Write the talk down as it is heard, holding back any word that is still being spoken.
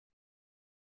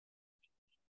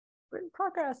We're in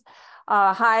progress.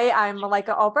 Hi, I'm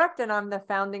Malika Albrecht, and I'm the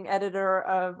founding editor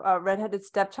of Redheaded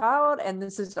Stepchild, and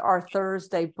this is our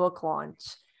Thursday book launch.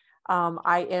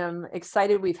 I am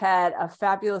excited. We've had a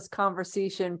fabulous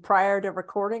conversation prior to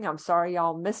recording. I'm sorry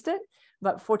y'all missed it,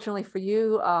 but fortunately for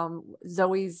you,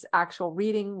 Zoe's actual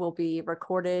reading will be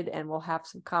recorded, and we'll have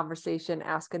some conversation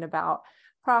asking about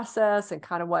process and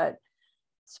kind of what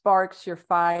sparks your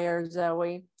fire,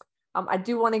 Zoe. I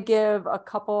do want to give a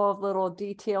couple of little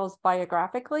details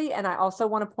biographically, and I also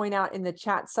want to point out in the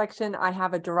chat section, I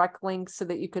have a direct link so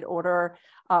that you could order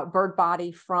Bird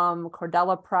Body from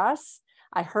Cordella Press.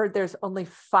 I heard there's only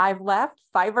 5 left,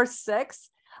 5 or 6.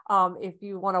 If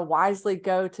you want to wisely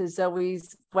go to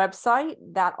Zoe's website,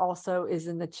 that also is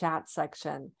in the chat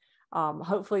section.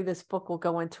 Hopefully this book will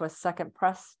go into a second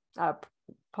press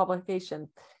publication.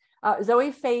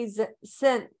 Zoë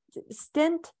Fay-Stindt,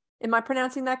 am I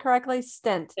pronouncing that correctly?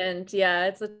 Stindt. And yeah,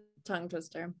 it's a tongue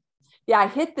twister. Yeah, I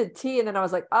hit the T and then I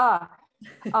was like,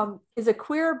 is a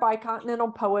queer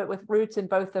bicontinental poet with roots in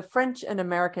both the French and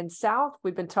American South.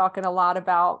 We've been talking a lot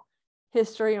about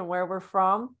history and where we're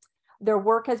from. Their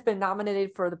work has been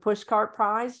nominated for the Pushcart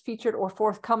Prize, featured or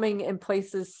forthcoming in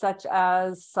places such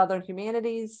as Southern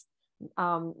Humanities,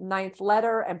 Ninth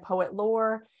Letter, and Poet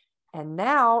Lore, and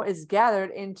now is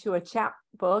gathered into a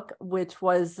chapbook, which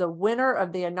was the winner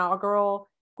of the inaugural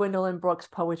Gwendolyn Brooks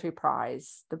Poetry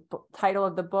Prize. The title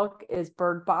of the book is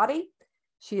Bird Body.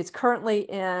 She is currently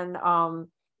in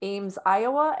Ames,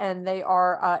 Iowa, and they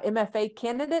are an MFA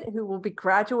candidate who will be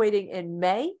graduating in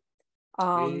May,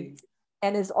 and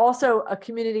is also a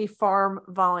community farm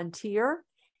volunteer.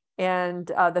 And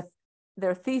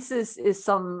their thesis is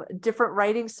some different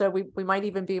writing, so we might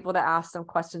even be able to ask some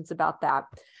questions about that.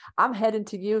 I'm heading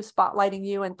to you, spotlighting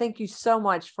you, and thank you so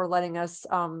much for letting us,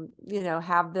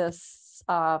 have this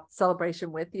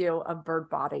celebration with you of Bird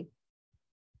Body.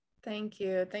 Thank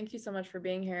you so much for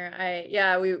being here.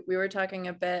 We were talking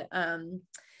a bit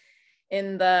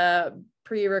in the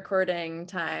pre-recording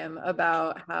time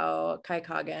about how Kai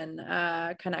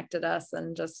Coggin connected us,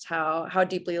 and just how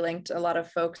deeply linked a lot of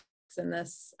folks in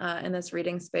this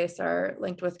reading space are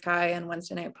linked with Kai and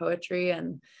Wednesday night poetry.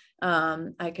 And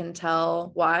I can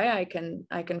tell why. I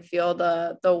can feel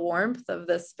the warmth of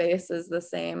this space is the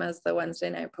same as the Wednesday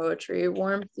night poetry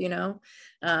warmth,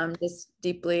 just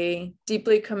deeply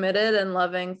committed and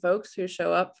loving folks who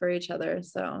show up for each other.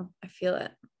 So I feel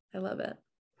it. I love it.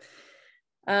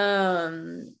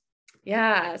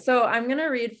 So I'm going to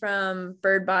read from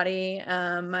Bird Body,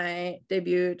 my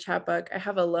debut chapbook. I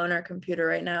have a loaner computer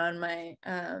right now, and my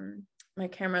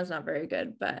camera's not very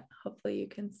good, but hopefully you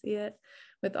can see it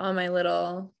with all my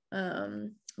little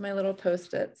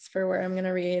Post-its for where I'm going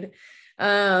to read.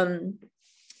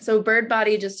 So Bird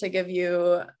Body, just to give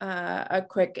you a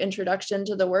quick introduction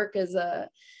to the work, is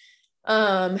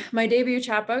my debut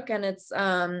chapbook, and it's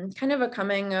kind of a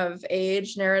coming of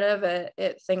age narrative.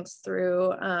 It thinks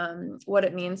through what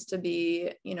it means to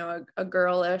be, a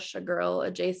girlish, a girl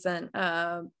adjacent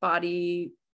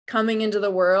body coming into the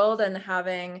world, and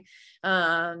having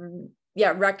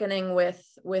reckoning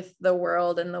with the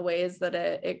world in the ways that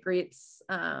it greets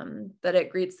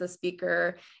the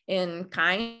speaker in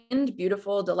kind,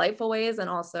 beautiful, delightful ways, and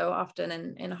also often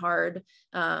in hard,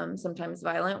 sometimes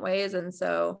violent ways. And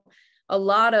so a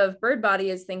lot of Bird Body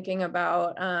is thinking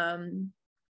about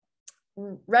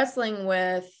wrestling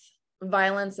with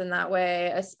violence in that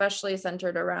way, especially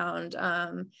centered around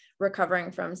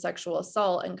recovering from sexual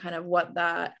assault, and kind of what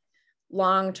that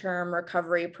long-term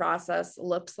recovery process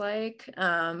looks like,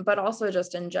 but also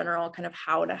just in general, kind of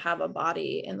how to have a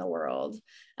body in the world.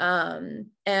 And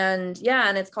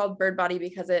it's called Bird Body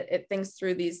because it thinks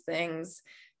through these things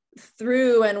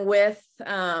through and with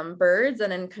birds,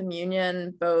 and in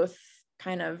communion, both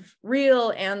kind of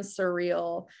real and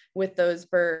surreal with those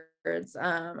birds.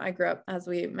 I grew up, as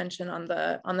we mentioned, on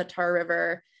the Tar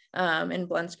River in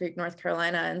Blends Creek, North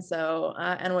Carolina, and so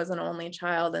and was an only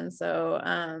child, and so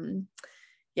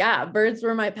birds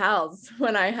were my pals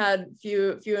when I had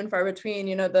few and far between.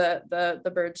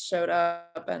 The birds showed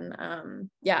up, and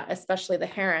especially the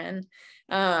heron,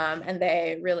 and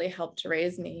they really helped to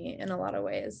raise me in a lot of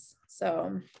ways.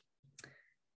 So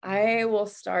I will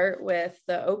start with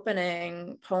the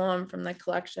opening poem from the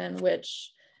collection,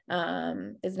 which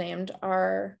is named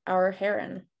Our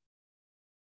Heron.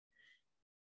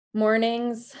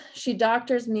 Mornings, she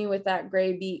doctors me with that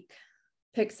gray beak,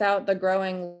 picks out the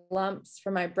growing lumps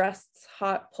from my breast's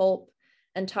hot pulp,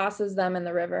 and tosses them in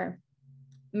the river.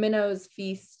 Minnows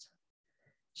feast.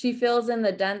 She fills in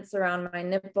the dents around my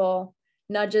nipple,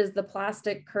 nudges the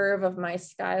plastic curve of my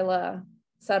scylla,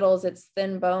 settles its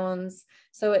thin bones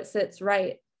so it sits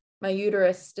right, my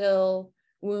uterus still,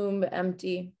 womb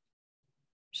empty.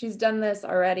 She's done this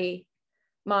already.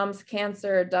 Mom's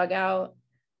cancer dug out,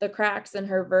 the cracks in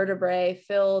her vertebrae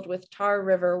filled with Tar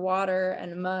River water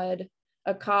and mud,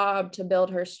 a cob to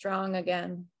build her strong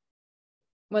again.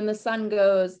 When the sun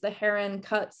goes, the heron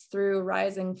cuts through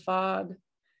rising fog,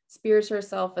 spears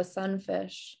herself a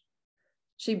sunfish.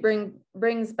 She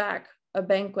brings back a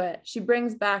banquet. She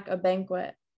brings back a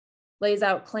banquet, lays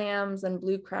out clams and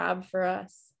blue crab for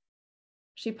us.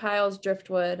 She piles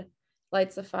driftwood,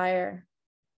 lights a fire.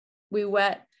 We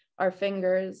wet our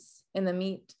fingers in the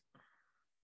meat.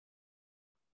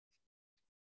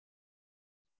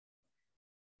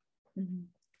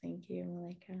 Thank you,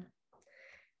 Malika.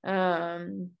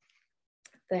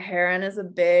 The heron is a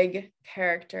big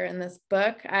character in this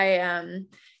book. I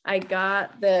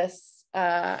got this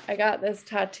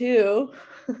tattoo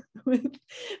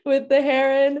with the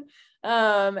heron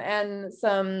and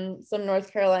some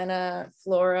North Carolina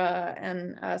flora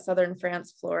and Southern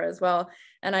France flora as well.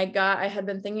 And I had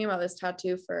been thinking about this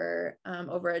tattoo for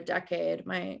over a decade.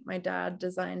 My dad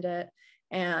designed it,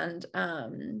 and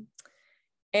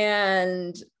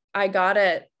I got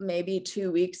it maybe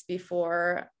 2 weeks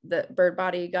before the bird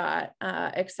body got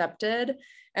accepted.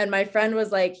 And my friend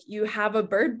was like, you have a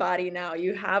bird body now,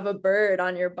 you have a bird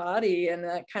on your body. And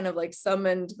that kind of like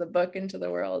summoned the book into the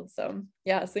world. So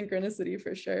yeah, synchronicity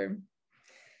for sure.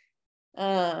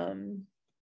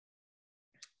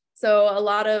 So a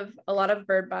lot of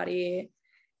bird body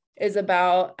is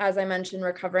about, as I mentioned,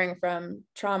 recovering from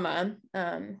trauma,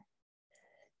 and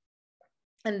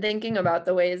thinking about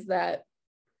the ways that,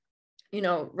 you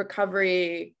know,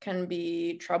 recovery can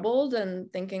be troubled,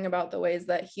 and thinking about the ways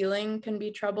that healing can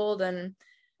be troubled and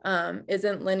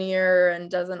isn't linear and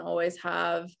doesn't always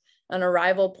have an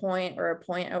arrival point or a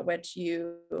point at which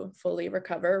you fully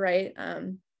recover, right?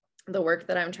 The work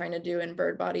that I'm trying to do in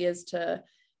Bird Body is to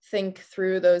think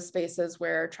through those spaces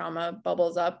where trauma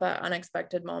bubbles up at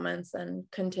unexpected moments and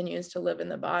continues to live in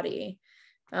the body.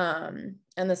 And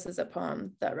this is a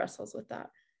poem that wrestles with that.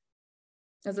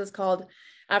 This is called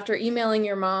After Emailing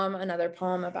Your Mom, another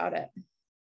poem about it.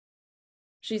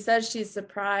 She says she's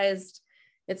surprised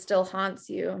it still haunts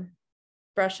you,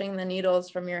 brushing the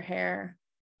needles from your hair.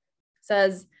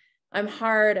 Says, I'm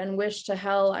hard and wish to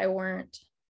hell I weren't.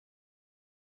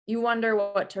 You wonder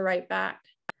what to write back,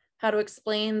 how to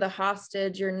explain the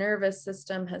hostage your nervous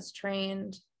system has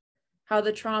trained, how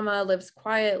the trauma lives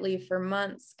quietly for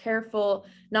months, careful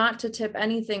not to tip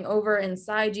anything over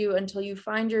inside you until you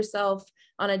find yourself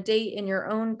on a date in your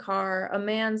own car, a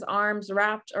man's arms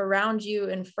wrapped around you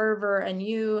in fervor, and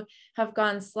you have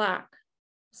gone slack,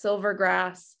 silver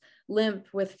grass, limp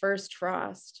with first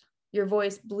frost, your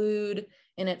voice blued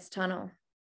in its tunnel.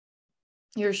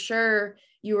 You're sure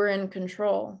you were in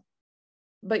control,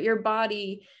 but your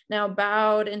body, now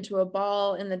bowed into a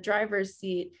ball in the driver's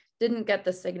seat, didn't get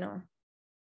the signal.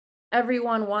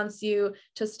 Everyone wants you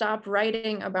to stop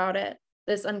writing about it,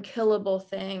 this unkillable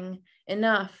thing.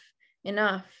 Enough,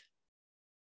 enough.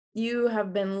 You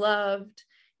have been loved.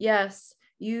 Yes,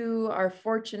 you are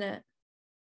fortunate.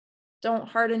 Don't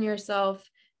harden yourself,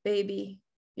 baby,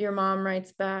 your mom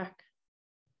writes back.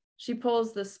 She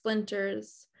pulls the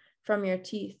splinters from your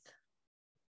teeth.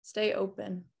 Stay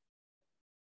open.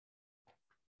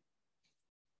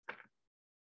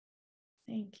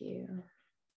 Thank you.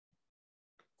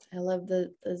 I love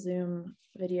the Zoom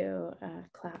video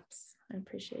claps. I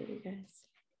appreciate you guys.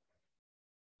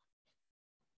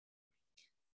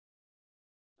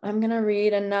 I'm gonna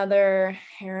read another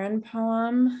heron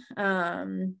poem.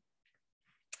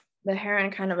 The heron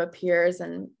kind of appears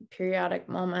in periodic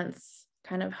moments,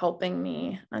 kind of helping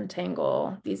me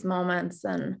untangle these moments,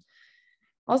 and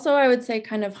also I would say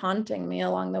kind of haunting me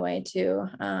along the way too.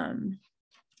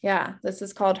 Yeah, this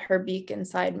is called Her Beak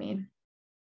Inside Me.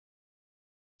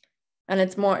 And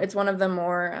it's one of the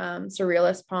more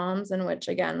surrealist poems in which,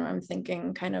 again, I'm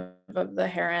thinking kind of the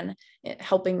heron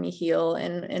helping me heal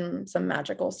in some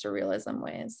magical surrealism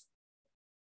ways.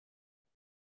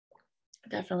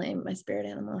 Definitely my spirit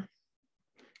animal.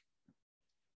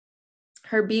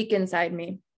 Her beak inside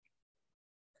me.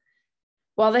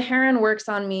 While the heron works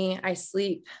on me, I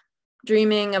sleep,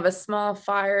 dreaming of a small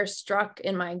fire struck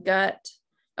in my gut,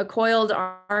 a coiled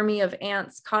army of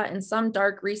ants caught in some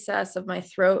dark recess of my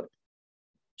throat.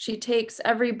 She takes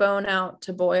every bone out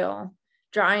to boil,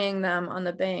 drying them on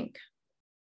the bank.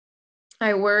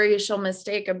 I worry she'll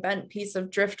mistake a bent piece of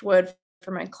driftwood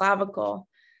for my clavicle,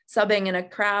 subbing in a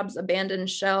crab's abandoned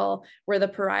shell where the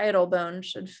parietal bone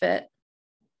should fit.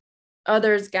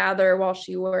 Others gather while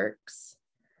she works.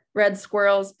 Red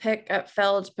squirrels pick at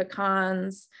felled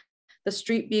pecans. The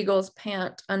street beagles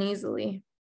pant uneasily.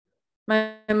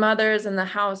 My mother's in the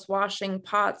house washing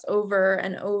pots over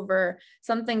and over,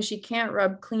 something she can't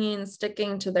rub clean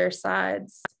sticking to their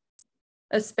sides.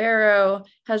 A sparrow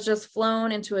has just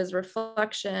flown into his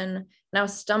reflection, now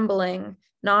stumbling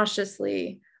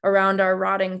nauseously around our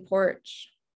rotting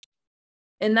porch.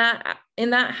 In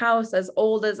that house as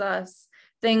old as us,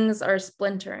 things are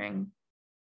splintering.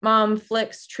 Mom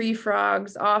flicks tree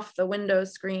frogs off the window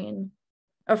screen,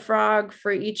 a frog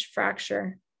for each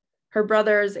fracture. Her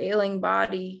brother's ailing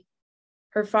body,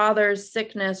 her father's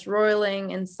sickness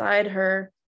roiling inside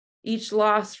her, each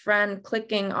lost friend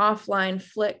clicking offline,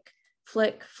 flick,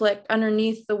 flick, flick.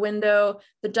 Underneath the window,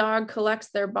 the dog collects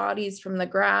their bodies from the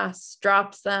grass,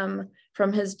 drops them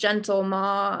from his gentle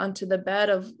maw onto the bed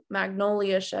of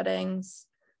magnolia sheddings,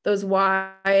 those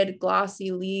wide,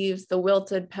 glossy leaves, the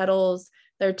wilted petals,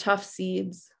 their tough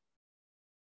seeds.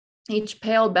 Each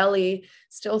pale belly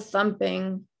still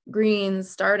thumping, greens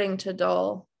starting to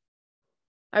dull.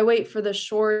 I wait for the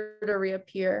shore to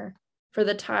reappear, for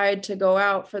the tide to go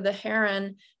out, for the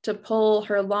heron to pull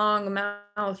her long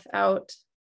mouth out.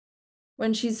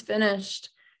 When she's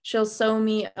finished, she'll sew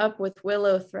me up with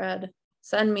willow thread,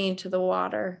 send me to the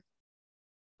water.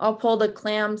 I'll pull the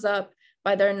clams up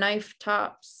by their knife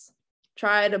tops,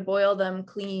 try to boil them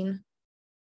clean.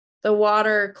 The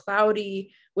water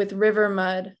cloudy with river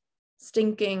mud,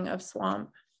 stinking of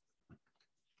swamp.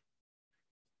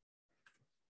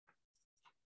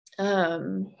 That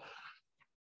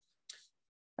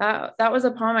was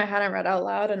a poem I hadn't read out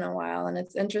loud in a while, and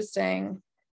it's interesting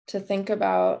to think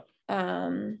about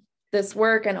this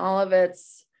work and all of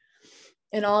its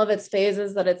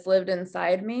phases that it's lived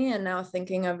inside me, and now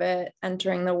thinking of it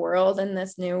entering the world in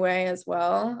this new way as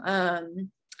well.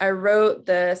 I wrote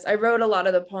a lot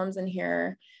of the poems in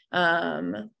here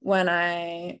when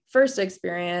I first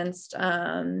experienced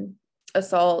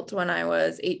assault when I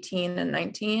was 18 and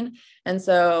 19. And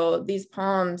so these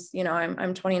poems, you know,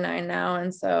 I'm 29 now.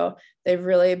 And so they've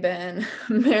really been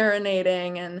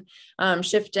marinating and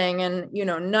shifting, and, you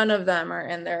know, none of them are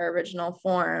in their original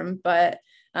form, but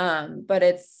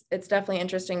it's definitely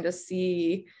interesting to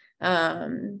see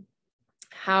how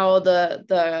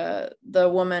the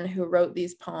woman who wrote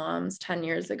these poems 10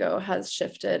 years ago has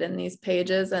shifted in these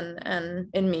pages and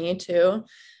in me too.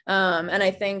 And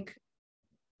I think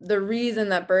the reason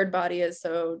that Bird Body is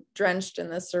so drenched in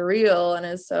the surreal and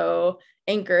is so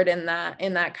anchored in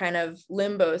that kind of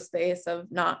limbo space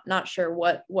of not sure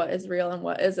what is real and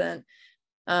what isn't,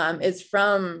 is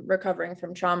from recovering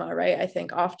from trauma, right? I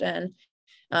think often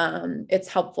it's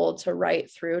helpful to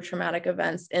write through traumatic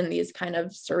events in these kind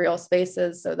of surreal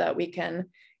spaces so that we can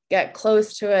get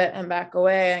close to it and back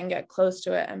away, and get close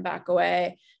to it and back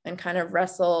away, and kind of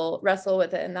wrestle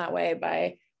with it in that way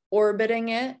by orbiting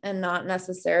it and not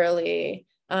necessarily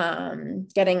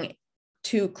getting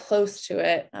too close to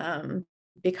it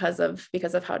because of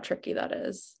how tricky that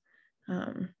is.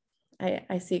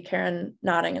 I see Karen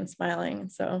nodding and smiling,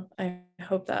 so I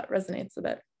hope that resonates a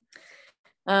bit.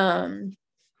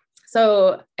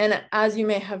 So, and as you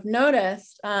may have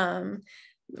noticed,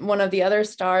 one of the other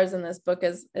stars in this book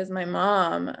is my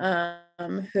mom,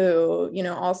 who, you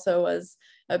know, also was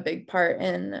a big part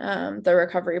in the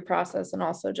recovery process, and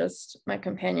also just my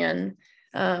companion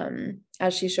as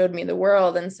she showed me the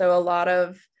world. And so a lot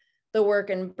of the work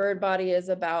in Bird Body is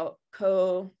about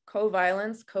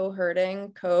co-violence,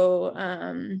 co-hurting,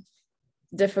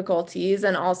 difficulties,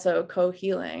 and also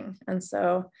co-healing. And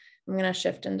so I'm going to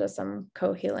shift into some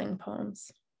co-healing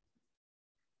poems.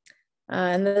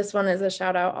 And this one is a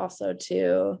shout out also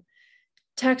to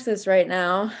Texas right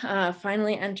now,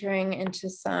 finally entering into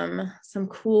some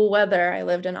cool weather. I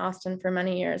lived in Austin for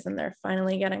many years, and they're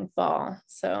finally getting fall.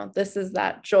 So this is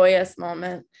that joyous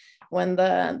moment when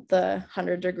the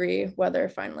 100-degree weather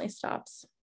finally stops.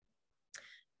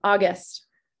 August.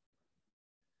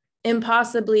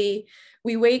 Impossibly,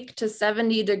 we wake to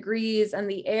 70 degrees and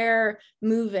the air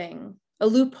moving, a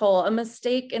loophole, a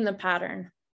mistake in the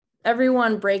pattern.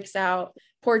 Everyone breaks out,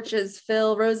 porches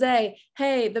fill, rosé,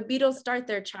 hey, the Beatles start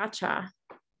their cha-cha.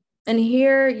 And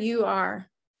here you are,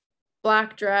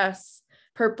 black dress,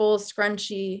 purple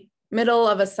scrunchie, middle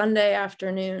of a Sunday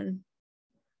afternoon.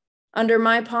 Under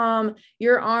my palm,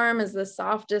 your arm is the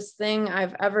softest thing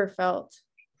I've ever felt,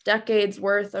 decades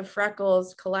worth of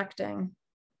freckles collecting.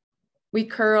 We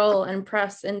curl and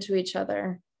press into each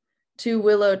other, two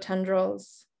willow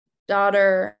tendrils,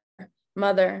 daughter,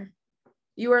 mother.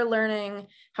 You are learning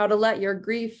how to let your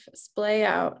grief splay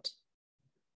out.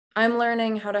 I'm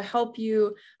learning how to help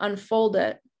you unfold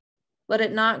it. Let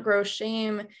it not grow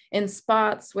shame in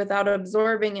spots without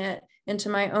absorbing it into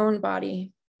my own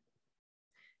body.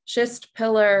 schist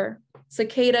pillar,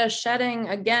 cicada shedding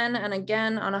again and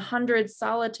again on 100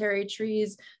 solitary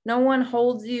trees. No one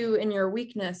holds you in your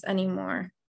weakness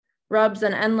anymore, rubs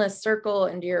an endless circle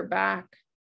into your back.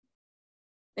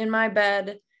 In my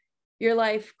bed, your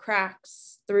life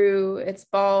cracks through its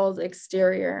bald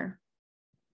exterior,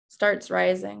 starts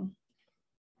rising.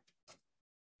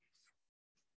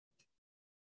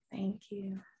 Thank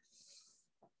you.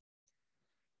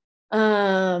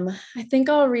 I think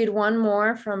I'll read one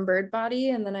more from Bird Body,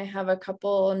 and then I have a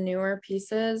couple newer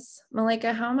pieces.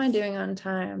 Malika, how am I doing on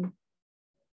time?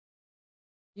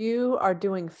 You are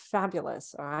doing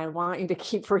fabulous. I want you to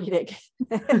keep reading.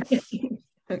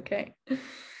 Okay.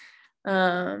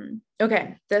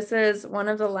 Okay, this is one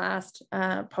of the last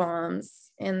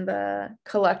poems in the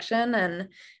collection,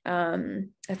 and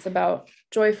it's about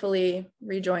joyfully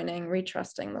rejoining,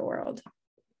 retrusting the world.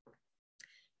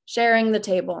 Sharing the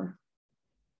table.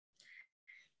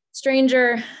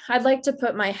 Stranger, I'd like to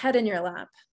put my head in your lap.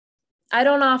 I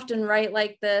don't often write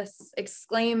like this,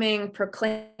 exclaiming,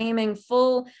 proclaiming,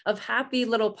 full of happy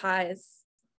little pies.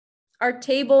 Our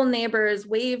table neighbors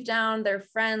wave down their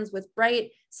friends with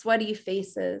bright, sweaty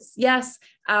faces. Yes,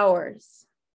 ours.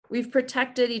 We've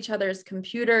protected each other's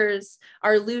computers,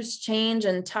 our loose change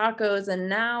and tacos, and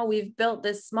now we've built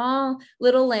this small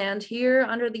little land here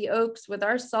under the oaks with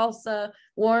our salsa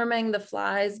warming the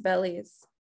flies' bellies.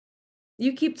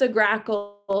 You keep the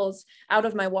grackles out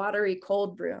of my watery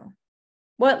cold brew.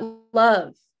 What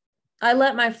love! I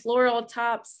let my floral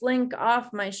top slink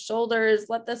off my shoulders,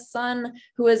 let the sun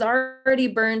who has already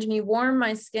burned me warm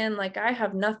my skin like I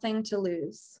have nothing to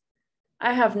lose.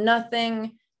 I have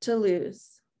nothing to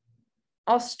lose.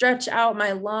 I'll stretch out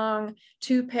my long,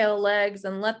 too pale legs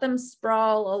and let them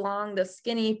sprawl along the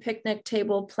skinny picnic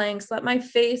table planks. Let my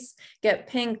face get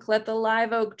pink, let the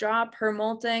live oak drop her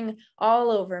molting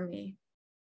all over me.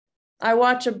 I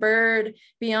watch a bird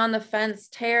beyond the fence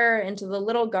tear into the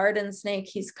little garden snake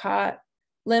he's caught,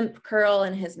 limp curl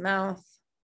in his mouth.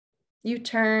 You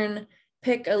turn,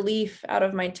 pick a leaf out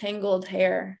of my tangled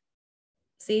hair.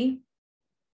 See?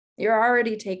 You're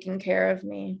already taking care of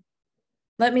me.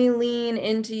 Let me lean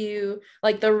into you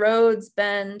like the roads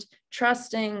bend,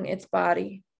 trusting its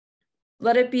body.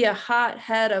 Let it be a hot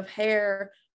head of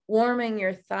hair warming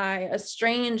your thigh, a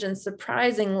strange and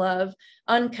surprising love,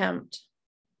 unkempt.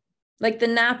 Like the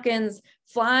napkins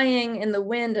flying in the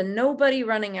wind and nobody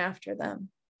running after them.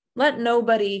 Let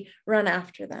nobody run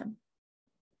after them.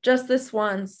 Just this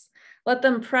once, let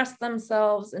them press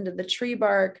themselves into the tree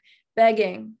bark,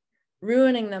 begging,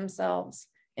 ruining themselves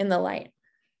in the light.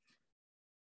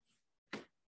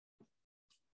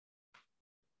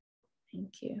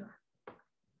 Thank you.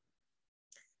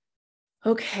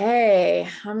 Okay,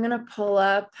 I'm gonna pull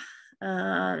up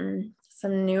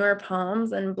some newer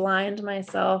poems and blind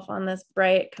myself on this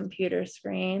bright computer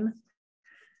screen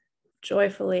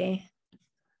joyfully.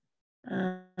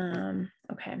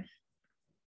 Okay.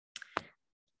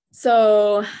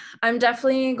 So I'm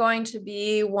definitely going to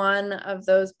be one of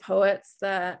those poets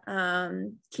that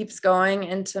keeps going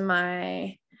into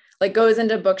my, like goes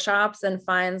into bookshops and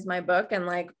finds my book and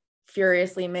like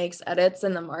furiously makes edits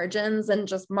in the margins and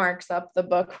just marks up the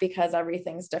book because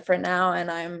everything's different now and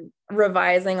I'm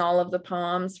revising all of the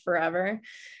poems forever.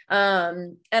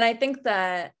 And I think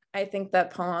that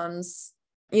poems,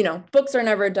 you know, books are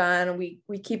never done. We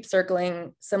keep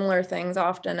circling similar things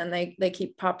often and they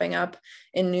keep popping up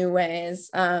in new ways.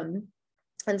 And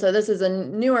so this is a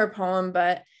newer poem,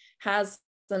 but has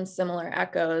some similar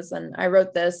echoes. And I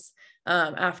wrote this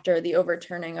after the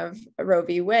overturning of Roe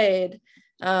v. Wade.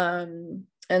 And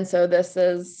so this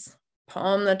is a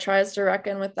poem that tries to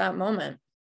reckon with that moment.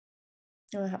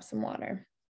 I'll have some water.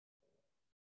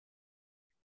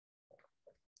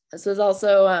 This was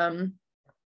also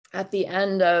at the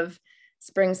end of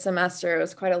spring semester. It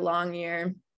was quite a long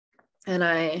year. And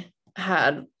I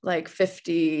had like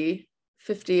 50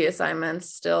 assignments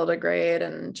still to grade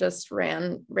and just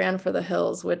ran for the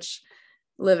hills, which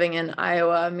living in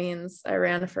Iowa means I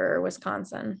ran for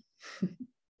Wisconsin.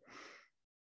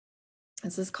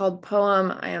 This is called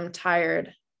Poem, I Am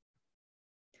Tired.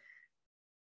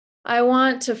 I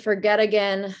want to forget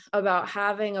again about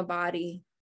having a body.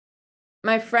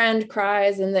 My friend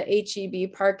cries in the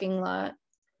HEB parking lot.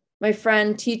 My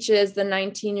friend teaches the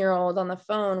 19-year-old on the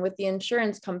phone with the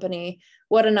insurance company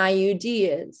what an IUD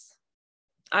is.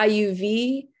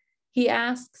 IUV, he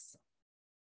asks.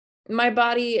 My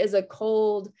body is a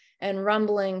cold and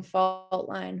rumbling fault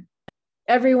line.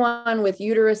 Everyone with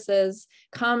uteruses,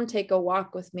 come take a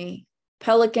walk with me.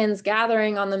 Pelicans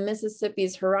gathering on the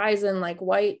Mississippi's horizon like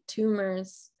white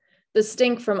tumors. The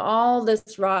stink from all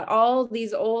this rot, all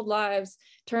these old lives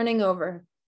turning over.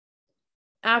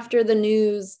 After the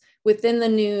news, within the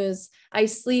news, I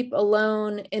sleep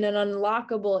alone in an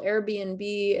unlockable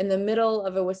Airbnb in the middle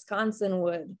of a Wisconsin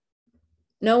wood.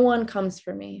 No one comes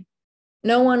for me.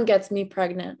 No one gets me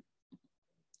pregnant.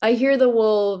 I hear the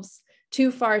wolves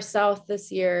too far south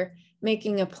this year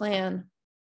making a plan.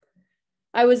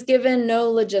 I was given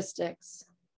no logistics.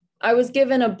 I was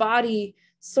given a body,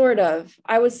 sort of.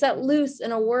 I was set loose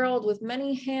in a world with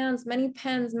many hands, many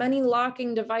pens, many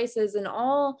locking devices in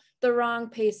all the wrong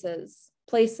places.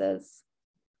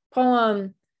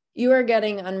 Poem, you are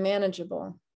getting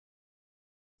unmanageable.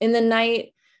 In the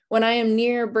night, when I am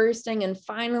near bursting and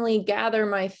finally gather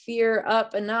my fear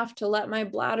up enough to let my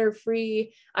bladder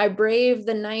free, I brave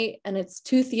the night and its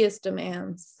toothiest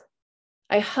demands.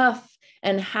 I huff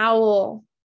and howl,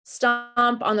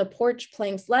 stomp on the porch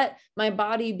planks, let my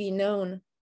body be known.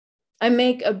 I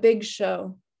make a big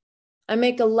show. I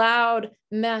make a loud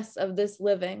mess of this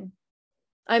living.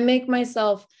 I make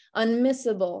myself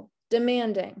unmissable,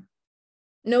 demanding.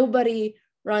 Nobody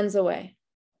runs away.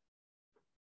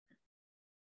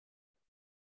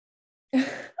 I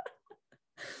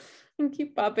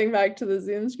keep popping back to the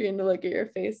Zoom screen to look at your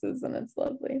faces, and it's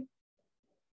lovely.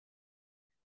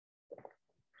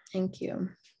 Thank you.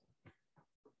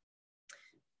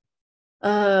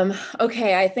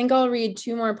 Okay, I think I'll read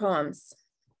 2 more poems.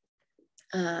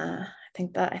 I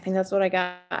think that's what I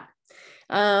got.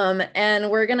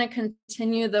 And we're gonna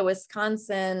continue the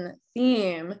Wisconsin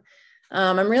theme.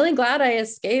 I'm really glad I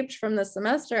escaped from the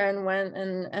semester and went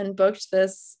and booked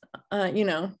this,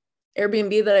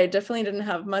 Airbnb that I definitely didn't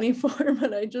have money for,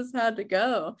 but I just had to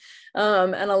go.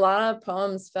 And a lot of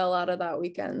poems fell out of that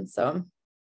weekend. So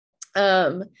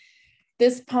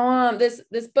this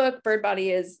book, Bird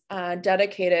Body, is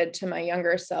dedicated to my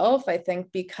younger self, I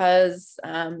think, because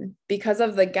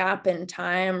of the gap in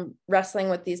time wrestling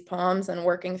with these poems and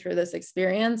working through this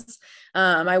experience.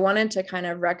 I wanted to kind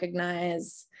of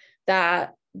recognize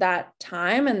that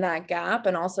time and that gap,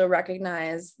 and also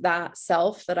recognize that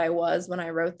self that I was when I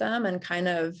wrote them, and kind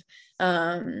of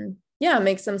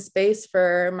make some space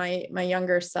for my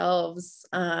younger selves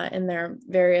in their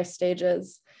various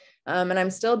stages. And I'm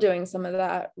still doing some of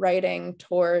that writing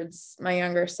towards my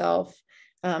younger self.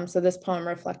 So this poem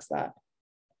reflects that.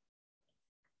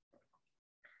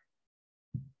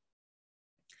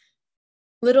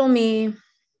 Little me,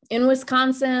 in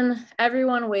Wisconsin,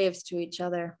 everyone waves to each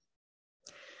other.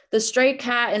 The stray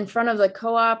cat in front of the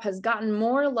co-op has gotten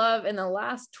more love in the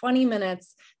last 20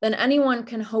 minutes than anyone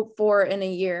can hope for in a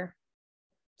year.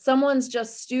 Someone's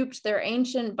just stooped their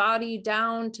ancient body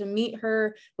down to meet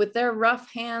her with their rough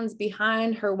hands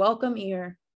behind her welcome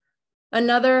ear.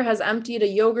 Another has emptied a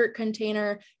yogurt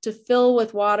container to fill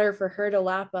with water for her to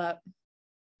lap up.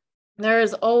 There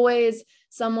is always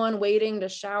someone waiting to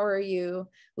shower you,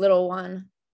 little one.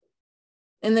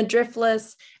 In the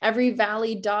driftless, every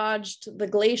valley dodged the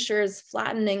glacier's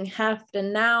flattening heft,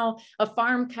 and now a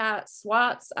farm cat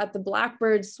swats at the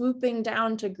blackbird swooping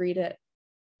down to greet it.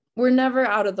 We're never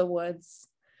out of the woods.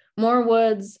 More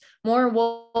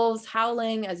wolves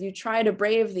howling as you try to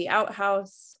brave the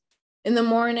outhouse. In the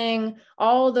morning,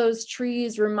 all those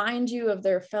trees remind you of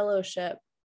their fellowship,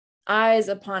 eyes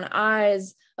upon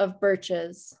eyes of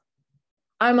birches.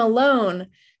 I'm alone,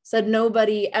 said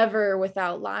nobody ever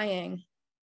without lying.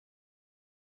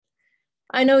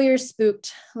 I know you're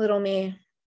spooked, little me.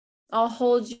 I'll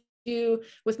hold you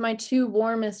with my 2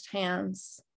 warmest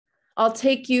hands. I'll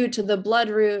take you to the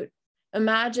bloodroot.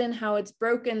 Imagine how its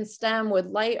broken stem would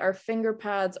light our finger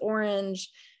pads orange,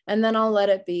 and then I'll let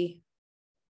it be.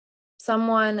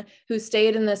 Someone who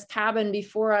stayed in this cabin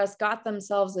before us got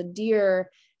themselves a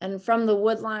deer, and from the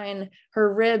woodline,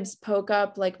 her ribs poke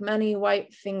up like many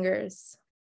white fingers.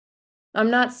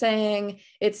 I'm not saying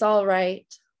it's all right.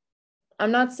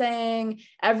 I'm not saying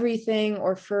everything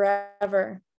or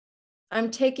forever. I'm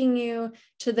taking you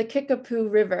to the Kickapoo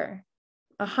River.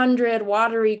 100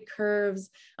 watery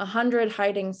curves, 100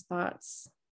 hiding spots.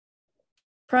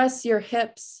 Press your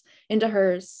hips into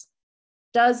hers.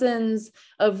 Dozens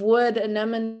of wood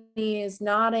anemones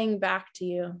nodding back to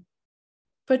you.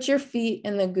 Put your feet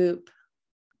in the goop.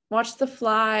 Watch the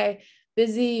fly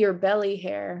busy your belly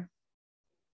hair.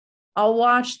 I'll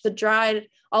wash the dried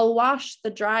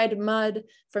mud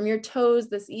from your toes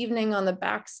this evening on the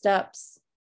back steps.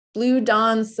 Blue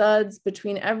dawn suds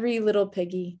between every little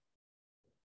piggy.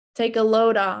 Take a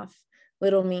load off,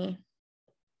 little me.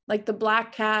 Like the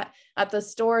black cat at the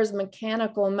store's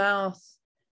mechanical mouth,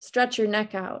 stretch your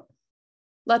neck out.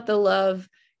 Let the love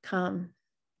come.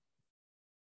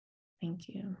 Thank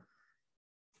you.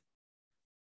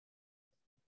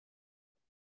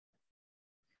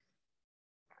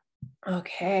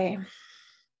 Okay.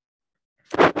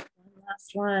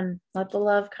 Last one. Let the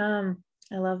love come.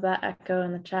 I love that echo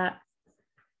in the chat.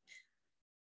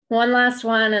 One last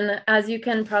one. And as you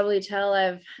can probably tell,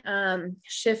 I've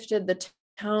shifted the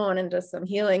tone into some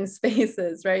healing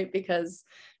spaces, right? Because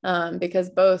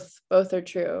both are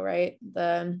true, right?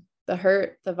 The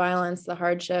hurt, the violence, the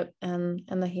hardship, and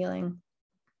the healing.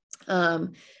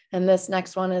 And this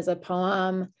next one is a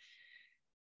poem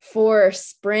for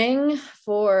spring,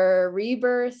 for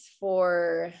rebirth,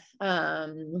 for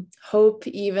hope,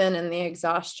 even in the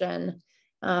exhaustion,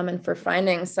 and for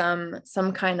finding some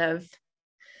kind of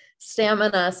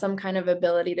stamina, some kind of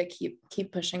ability to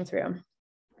keep pushing through.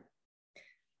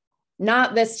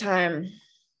 Not this time.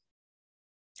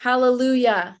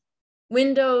 Hallelujah.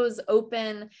 Windows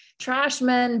open, trash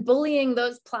men bullying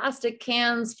those plastic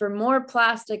cans for more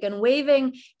plastic and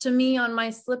waving to me on my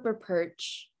slipper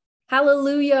perch.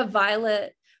 Hallelujah,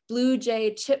 violet, blue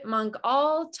jay, chipmunk,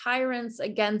 all tyrants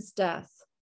against death.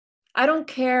 I don't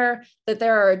care that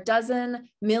there are 12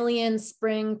 million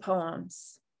spring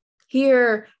poems.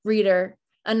 Here, reader,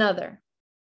 another.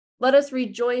 Let us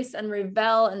rejoice and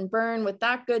revel and burn with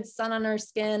that good sun on our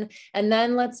skin, and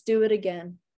then let's do it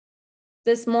again.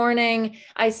 This morning,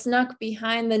 I snuck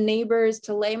behind the neighbors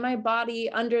to lay my body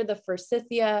under the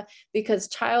forsythia because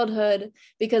childhood,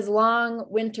 because long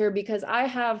winter, because I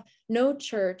have no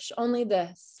church, only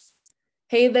this.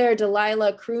 Hey there,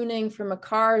 Delilah, crooning from a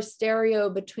car stereo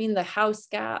between the house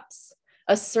gaps,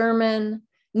 a sermon,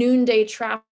 noonday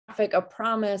traffic, a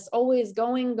promise, always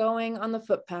going on the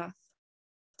footpath.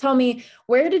 Tell me,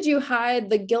 where did you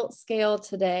hide the guilt scale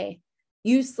today?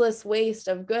 Useless waste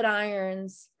of good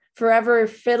irons, forever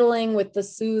fiddling with the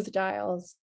soothe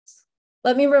dials.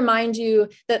 Let me remind you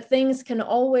that things can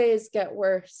always get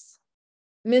worse.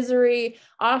 Misery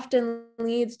often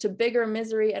leads to bigger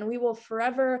misery, and we will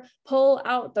forever pull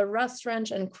out the rust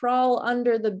wrench and crawl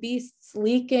under the beast's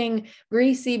leaking,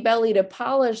 greasy belly to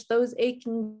polish those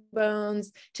aching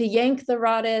bones, to yank the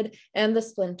rotted and the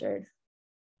splintered.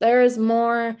 There is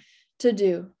more to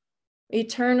do.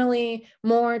 Eternally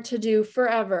more to do,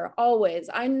 forever, always.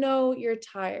 I know you're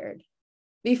tired.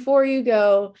 Before you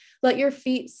go, let your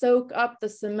feet soak up the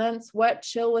cement's wet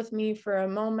chill with me for a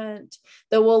moment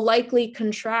that will likely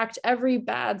contract every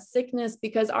bad sickness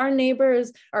because our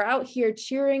neighbors are out here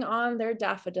cheering on their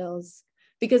daffodils,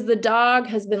 because the dog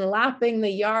has been lapping the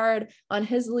yard on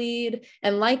his lead,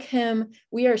 and like him,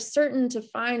 we are certain to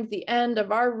find the end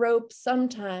of our rope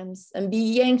sometimes and be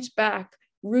yanked back,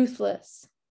 ruthless.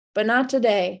 But not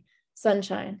today,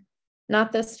 sunshine,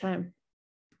 not this time.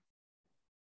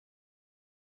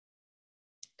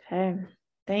 Okay,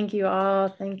 thank you all.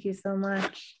 Thank you so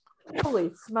much.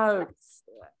 Holy smokes.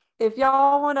 If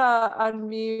y'all want to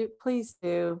unmute, please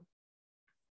do.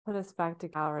 Put us back to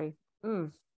gallery.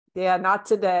 Yeah, not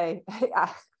today.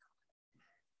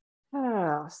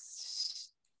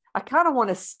 I kind of want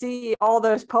to see all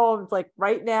those poems like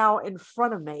right now in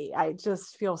front of me. I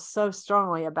just feel so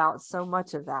strongly about so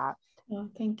much of that. Oh,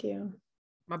 thank you.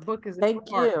 My book is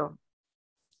thank you.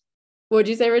 What'd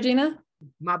you say, Regina?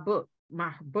 My book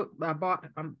I bought.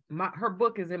 Her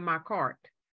book is in my cart.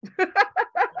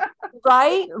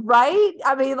 Right.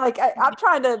 I mean, like I'm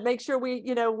trying to make sure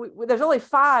there's only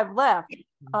 5 left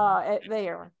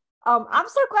there. I'm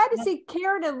so glad to see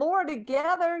Karen and Laura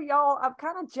together, y'all. I'm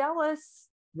kind of jealous.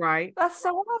 Right. That's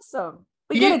so awesome.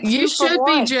 You should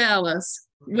be jealous.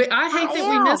 I hate that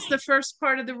we missed the first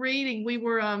part of the reading. We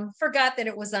were forgot that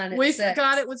it was on at 6. We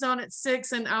forgot it was on at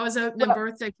 6, and I was opening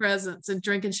birthday presents and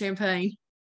drinking champagne.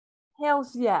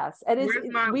 Hells yes. And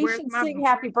we should sing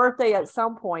happy birthday at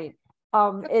some point.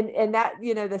 And that,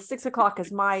 the 6 o'clock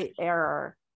is my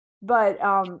error. But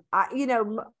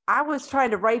I was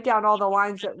trying to write down all the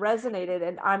lines that resonated,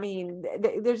 and I mean,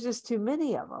 there's just too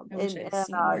many of them.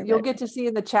 And you'll get to see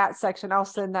in the chat section. I'll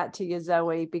send that to you,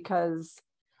 Zoe, because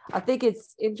I think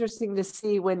it's interesting to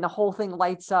see when the whole thing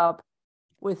lights up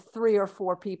with 3 or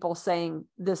 4 people saying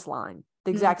this line,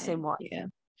 the exact same one. Yeah.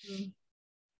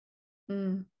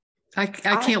 I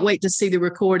can't wait to see the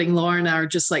recording. Laura and I are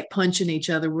just like punching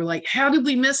each other. We're like, how did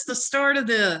we miss the start of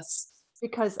this?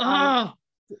 Because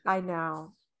I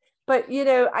know, but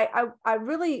I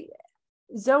really,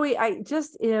 Zoe, I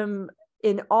just am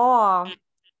in awe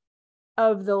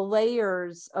of the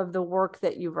layers of the work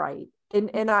that you write.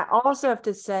 And I also have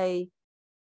to say,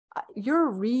 your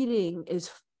reading is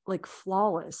like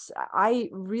flawless. I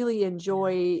really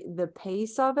enjoy the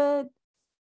pace of it.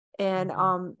 And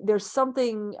there's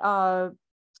something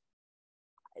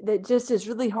that just is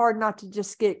really hard not to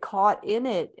just get caught in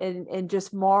it and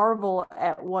just marvel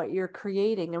at what you're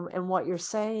creating and what you're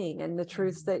saying and the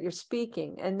truths that you're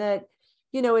speaking. And that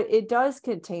you know, it does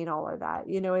contain all of that.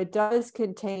 You know, it does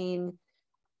contain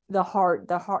the heart,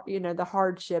 you know, the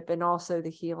hardship and also the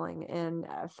healing, and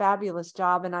a fabulous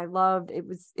job. And I loved it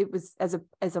was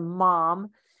as a mom,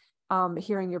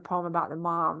 hearing your poem about the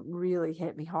mom really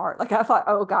hit me hard. Like I thought,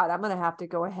 oh God, I'm going to have to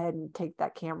go ahead and take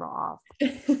that camera off.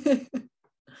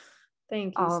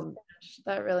 Thank you so much.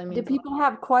 That really means do people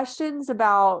have questions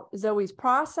about Zoe's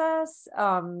process?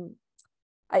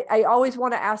 I always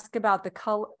want to ask about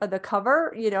the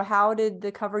cover, you know, how did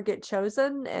the cover get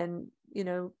chosen, and, you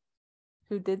know,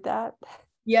 who did that?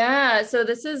 Yeah, so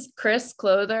this is Chris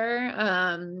Clother.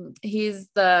 Kate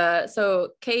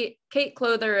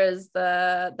Clother is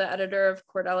the editor of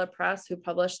Cordella Press, who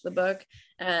published the book,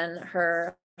 and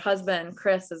her husband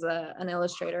Chris is an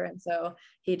illustrator, and so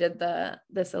he did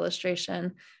this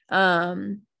illustration.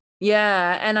 And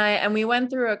we went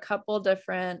through a couple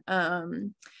different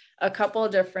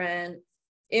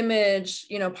image,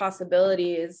 you know,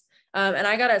 possibilities. And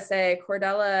I gotta say,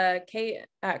 Kate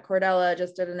at Cordella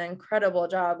just did an incredible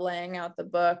job laying out the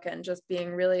book and just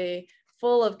being really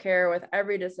full of care with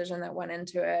every decision that went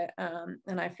into it.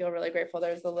 And I feel really grateful.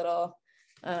 There's a little,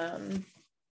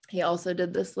 he also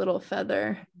did this little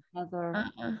feather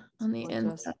on the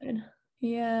inside.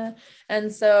 Yeah.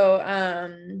 And so,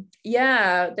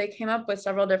 they came up with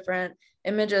several different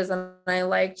images, and I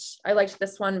liked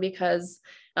this one because,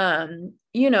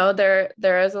 you know,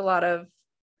 there is a lot of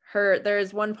there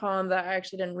is one poem that I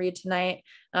actually didn't read tonight,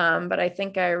 but I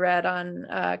think I read on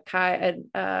Kai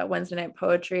at Wednesday Night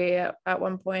Poetry at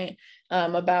one point,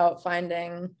 about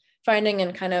finding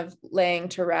and kind of laying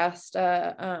to rest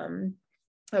a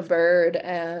bird,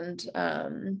 and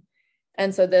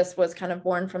so this was kind of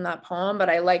born from that poem. But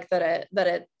I like that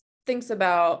it thinks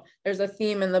about, there's a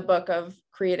theme in the book of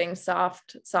creating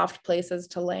soft places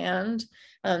to land.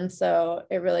 And so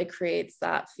it really creates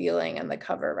that feeling in the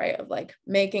cover, right, of like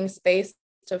making space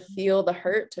to feel the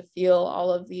hurt, to feel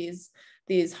all of these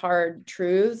hard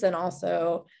truths, and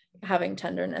also having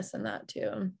tenderness in that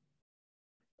too.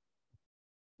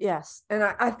 Yes. And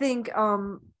I think,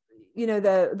 you know,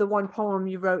 the one poem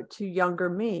you wrote to younger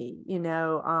me, you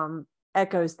know,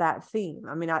 echoes that theme.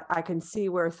 I mean, I can see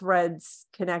where threads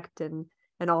connect and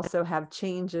also have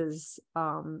changes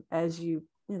as you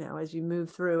move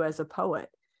through as a poet.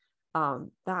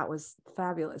 That was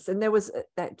fabulous. And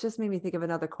that just made me think of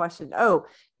another question. Oh,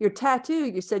 your tattoo,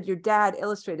 you said your dad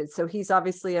illustrated, so he's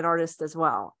obviously an artist as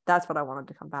well. That's what I wanted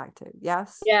to come back to.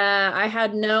 Yes. Yeah, I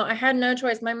had no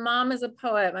choice. My mom is a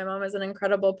poet. My mom is an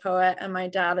incredible poet, and my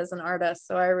dad is an artist.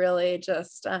 So I really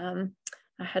just I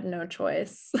had no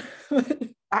choice.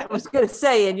 I was going to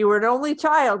say, and you were an only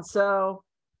child, so.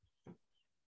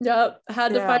 Yep, I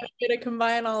had to find a way to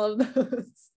combine all of those.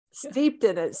 Steeped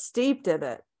in it.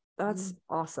 That's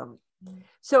awesome.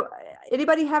 So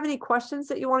anybody have any questions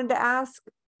that you wanted to ask?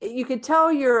 You can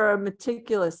tell you're a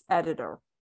meticulous editor.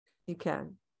 You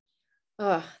can.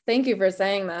 Oh, thank you for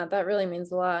saying that. That really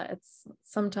means a lot. It's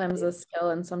sometimes a skill,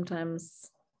 and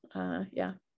sometimes,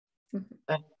 yeah.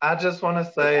 I just want to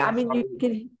say, I mean, you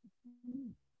can.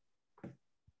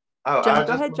 Oh, John,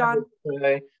 go ahead, John.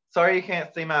 Sorry you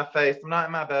can't see my face. I'm not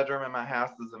in my bedroom, and my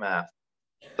house is a mess.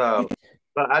 So,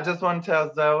 but I just want to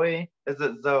tell Zoe, is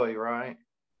it Zoe, right?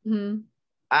 Mm-hmm.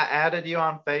 I added you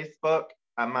on Facebook.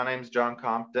 My name's John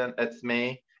Compton. It's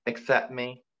me. Accept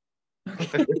me.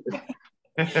 Okay.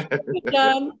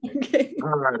 Done. Okay.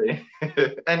 Alrighty.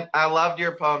 And I loved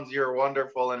your poems. You're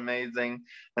wonderful and amazing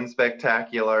and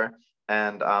spectacular.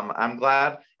 And I'm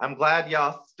glad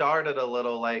y'all started a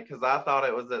little late, because I thought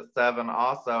it was at 7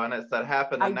 also, and it said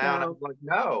happening now. And I was like,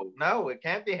 no, it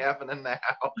can't be happening now.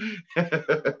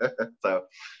 So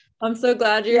I'm so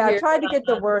glad you're here. I tried to get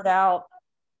the word out.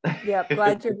 Yeah,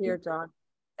 glad you're here, John.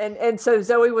 And so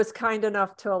Zoe was kind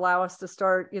enough to allow us to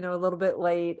start, a little bit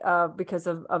late because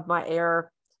of my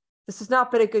error. This has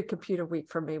not been a good computer week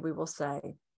for me, we will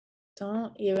say.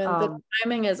 Don't even, the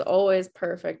timing is always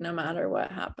perfect no matter what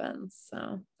happens.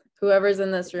 So whoever's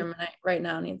in this room right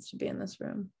now needs to be in this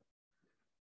room.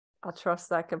 I'll trust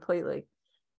that completely.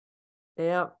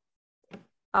 Yeah.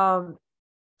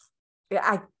 Yeah,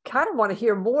 I kind of want to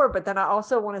hear more, but then I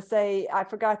also want to say I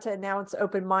forgot to announce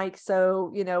open mic. So,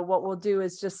 what we'll do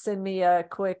is just send me a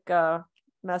quick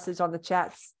message on the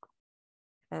chats.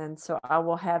 And so I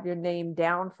will have your name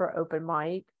down for open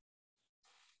mic.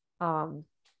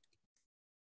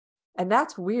 And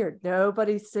that's weird.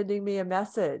 Nobody's sending me a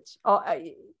message.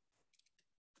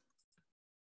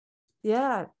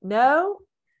 Yeah, no,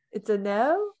 it's a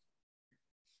no.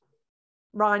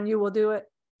 Ron, you will do it.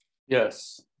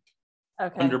 Yes.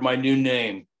 Okay. Under my new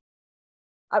name.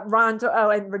 Ron,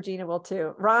 and Regina will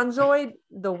too. Ronzoid,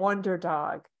 the Wonder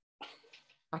Dog.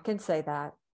 I can say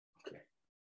that.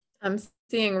 I'm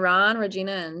seeing Ron,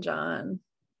 Regina, and John.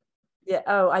 Yeah.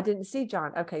 Oh, I didn't see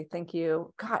John. Okay. Thank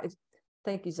you. God,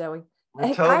 thank you, Zoe.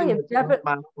 I told you it's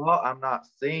my fault. I'm not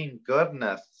seeing.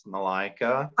 Goodness,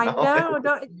 Malika. I know.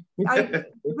 I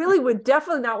really would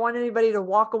definitely not want anybody to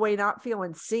walk away not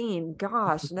feeling seen.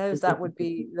 Gosh knows that would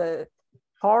be the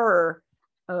horror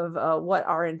of what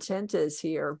our intent is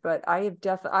here. But I am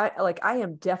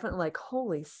definitely like,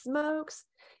 holy smokes.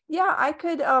 Yeah, I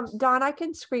could, Don, I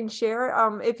can screen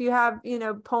share. If you have,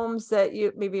 poems that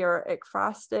you maybe are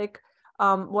ekphrastic,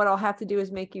 what I'll have to do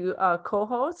is make you a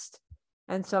co-host.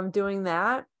 And so I'm doing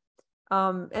that.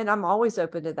 And I'm always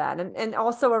open to that. And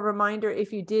also a reminder,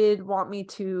 if you did want me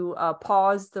to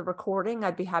pause the recording,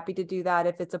 I'd be happy to do that.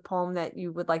 If it's a poem that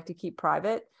you would like to keep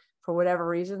private for whatever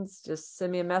reasons, just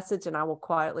send me a message and I will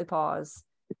quietly pause.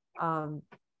 No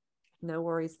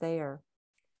worries there.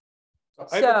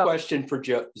 I have a question for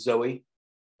Zoe.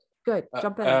 Good,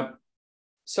 jump in.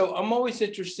 So I'm always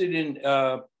interested in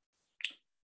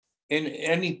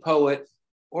any poet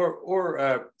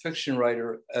or fiction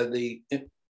writer, the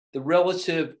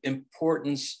relative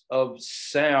importance of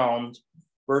sound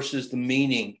versus the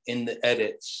meaning in the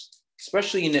edits,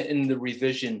 especially in the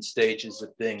revision stages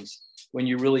of things when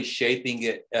you're really shaping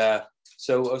it.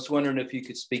 So I was wondering if you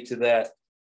could speak to that.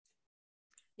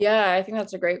 Yeah, I think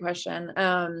that's a great question.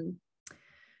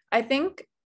 I think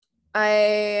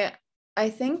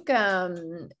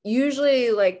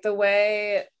usually like the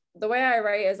way I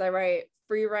write is I write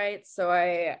free write. So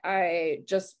I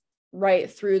just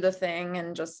write through the thing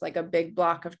and just like a big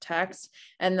block of text,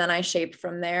 and then I shape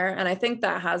from there. And I think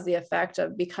that has the effect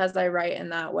of, because I write in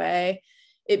that way,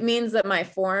 it means that my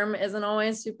form isn't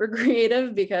always super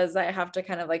creative because I have to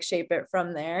kind of like shape it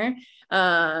from there.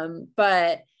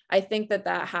 But I think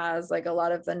that has like a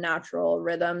lot of the natural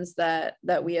rhythms that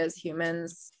we as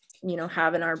humans,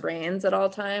 have in our brains at all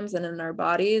times and in our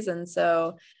bodies. And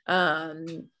so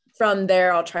from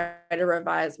there, I'll try to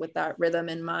revise with that rhythm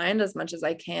in mind as much as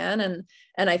I can.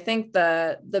 And I think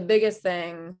the biggest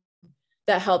thing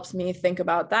that helps me think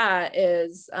about that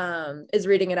is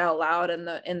reading it out loud in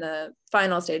the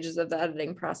final stages of the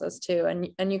editing process too.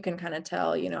 And you can kind of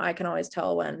tell, I can always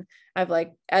tell when I've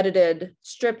like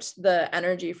stripped the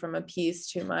energy from a piece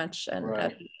too much and right.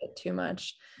 edited it too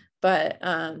much. But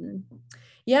I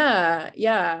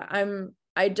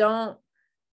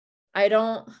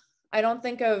don't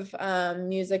think of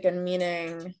music and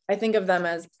meaning. I think of them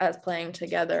as playing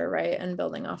together, right, and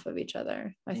building off of each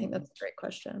other. I think that's a great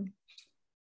question.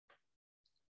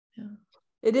 Yeah.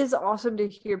 It is awesome to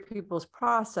hear people's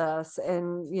process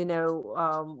and,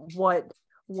 what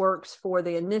works for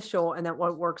the initial and then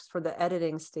what works for the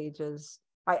editing stages.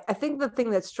 I think the thing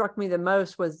that struck me the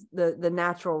most was the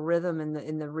natural rhythm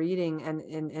in the reading and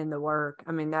in the work.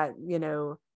 I mean, that,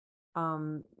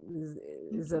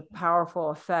 is a powerful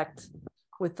effect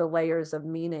with the layers of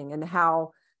meaning and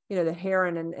how, the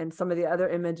heron and some of the other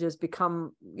images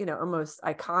become, almost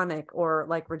iconic, or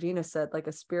like Regina said, like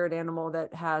a spirit animal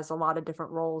that has a lot of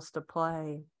different roles to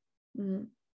play. Mm-hmm.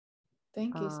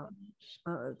 Thank you so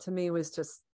much. To me was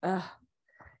just,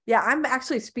 yeah, I'm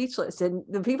actually speechless. And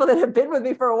the people that have been with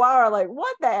me for a while are like,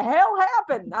 what the hell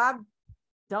happened? I'm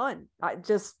done.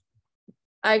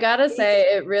 I gotta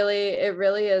say, it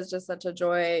really is just such a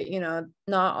joy.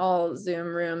 Not all Zoom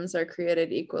rooms are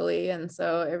created equally, and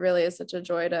so it really is such a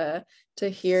joy to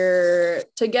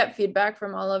get feedback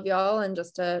from all of y'all, and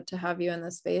just to have you in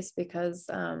this space, because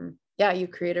you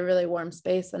create a really warm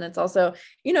space, and it's also,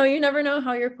 you never know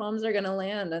how your poems are gonna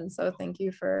land, and so thank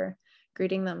you for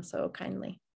greeting them so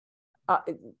kindly.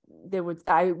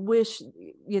 I wish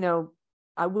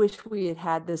we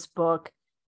had this book.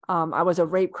 I was a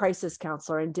rape crisis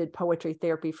counselor and did poetry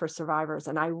therapy for survivors.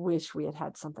 And I wish we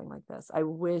had something like this. I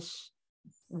wish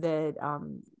that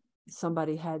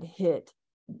somebody had hit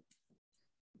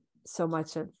so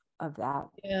much of that.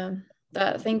 Yeah,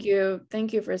 thank you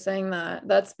for saying that.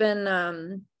 That's been,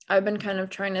 I've been kind of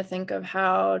trying to think of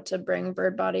how to bring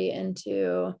Bird Body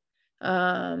into,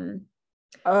 I'm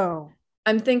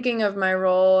thinking of my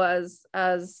role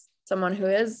as someone who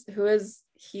is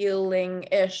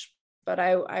healing-ish, but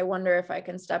I wonder if I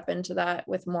can step into that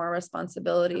with more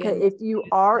responsibility. Okay, if you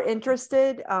are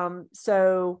interested,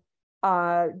 does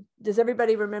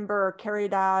everybody remember Carrie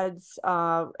Dodd's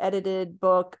edited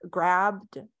book,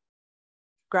 Grabbed,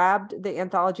 the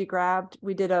anthology Grabbed?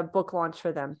 We did a book launch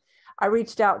for them. I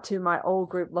reached out to my old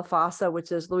group, LaFASA,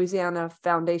 which is Louisiana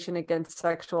Foundation Against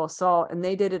Sexual Assault, and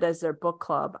they did it as their book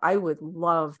club. I would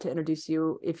love to introduce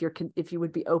you if you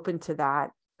would be open to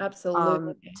that.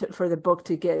 Absolutely. For the book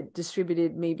to get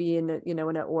distributed, maybe in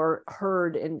or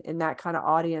heard in that kind of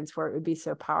audience where it would be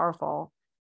so powerful.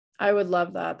 I would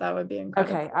love that. That would be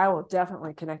incredible. Okay, I will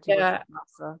definitely connect you with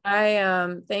Lhasa.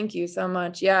 I thank you so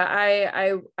much. Yeah,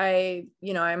 I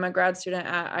I'm a grad student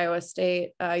at Iowa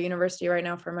State University right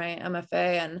now for my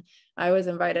MFA, and I was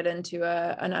invited into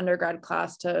an undergrad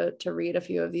class to read a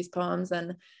few of these poems,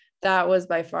 and that was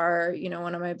by far,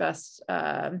 one of my best,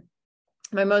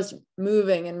 my most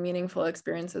moving and meaningful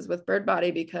experiences with Bird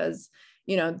Body, because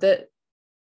that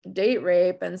date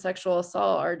rape and sexual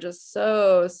assault are just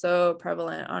so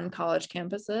prevalent on college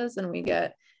campuses, and we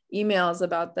get emails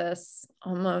about this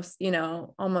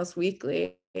almost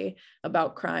weekly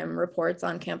about crime reports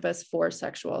on campus for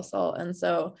sexual assault. And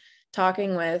so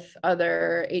talking with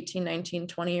other 18, 19,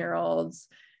 20-year-olds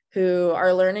who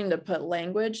are learning to put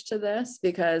language to this,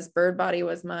 because Bird Body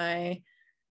was my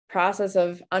process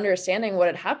of understanding what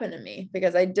had happened to me,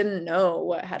 because I didn't know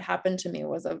what had happened to me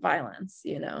was a violence,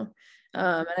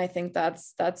 and I think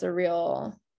that's a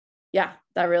real, that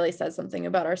really says something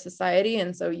about our society.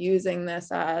 And so using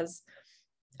this as,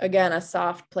 again, a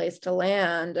soft place to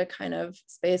land, a kind of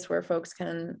space where folks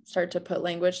can start to put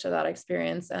language to that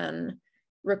experience and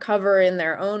recover in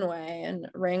their own way and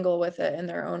wrangle with it in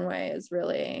their own way, is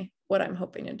really what I'm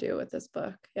hoping to do with this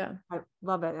book. Yeah. I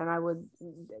love it. And I would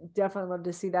definitely love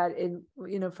to see that in,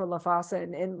 for Lhasa.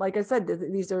 And like I said,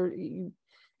 these are,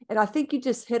 and I think you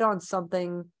just hit on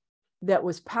something that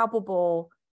was palpable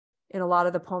in a lot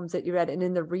of the poems that you read, and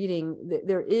in the reading,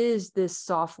 there is this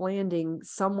soft landing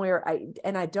somewhere.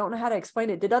 I don't know how to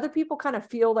explain it. Did other people kind of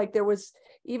feel like there was,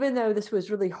 even though this was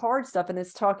really hard stuff and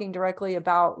it's talking directly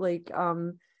about like,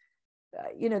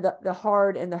 the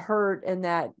hard and the hurt and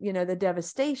that, the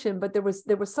devastation, but there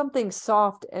was something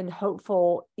soft and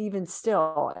hopeful even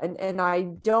still. And I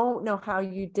don't know how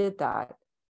you did that.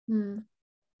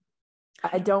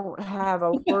 I don't have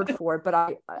a word for it, but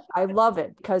I love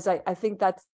it, because I think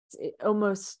that's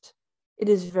it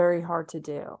is very hard to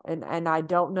do. And I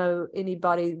don't know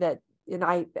anybody that, and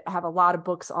I have a lot of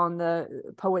books on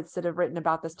the poets that have written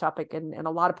about this topic, and a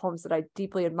lot of poems that I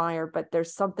deeply admire, but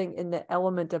there's something in the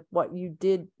element of what you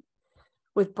did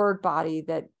with Bird Body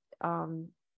that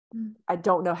I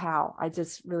don't know how. I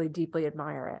just really deeply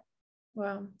admire it.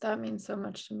 Wow, that means so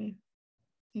much to me.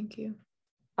 Thank you.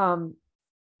 All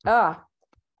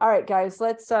right, guys,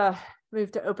 let's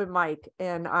move to open mic,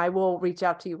 and I will reach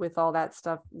out to you with all that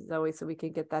stuff, Zoe, so we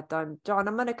can get that done. John,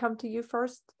 I'm going to come to you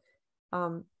first.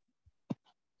 There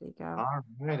you go. All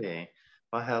righty.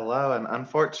 Well, hello. And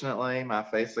unfortunately, my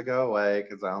face will go away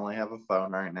because I only have a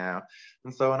phone right now.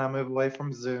 And so when I move away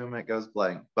from Zoom, it goes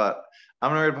blank. But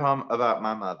I'm going to read a poem about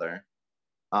my mother,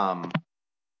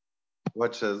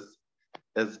 which is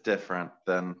different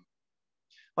than,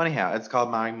 well, anyhow, it's called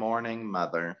My Mourning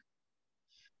Mother.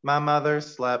 My mother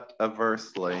slept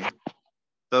aversely,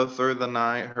 though through the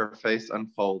night her face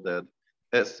unfolded.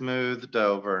 It smoothed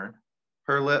over.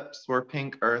 Her lips were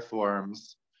pink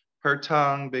earthworms. Her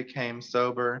tongue became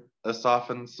sober, a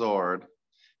softened sword.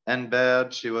 In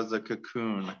bed she was a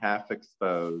cocoon half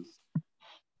exposed.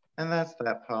 And that's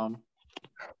that poem.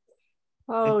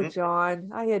 Oh, John,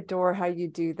 I adore how you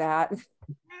do that.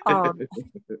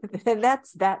 And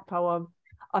that's that poem.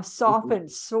 A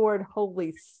softened sword,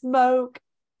 holy smoke.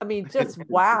 I mean, just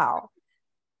wow.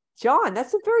 John,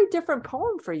 that's a very different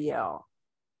poem for you.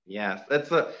 Yes,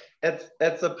 it's a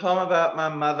poem about my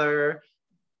mother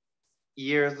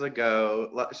years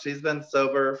ago. She's been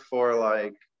sober for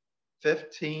like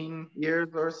 15 years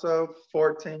or so,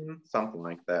 14, something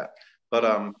like that.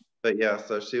 But yeah,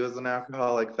 so she was an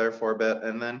alcoholic there for a bit,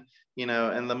 and then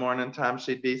in the morning time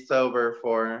she'd be sober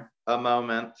for a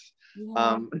moment.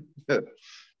 Yeah.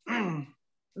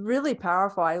 Really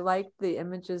powerful. I like the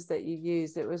images that you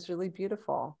used. It was really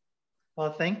beautiful.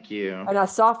 Well, thank you. And a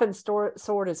softened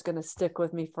sword is going to stick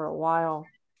with me for a while.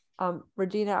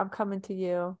 Regina, I'm coming to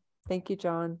you. Thank you,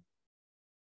 John.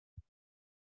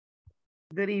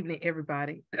 Good evening,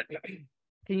 everybody.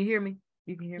 Can you hear me?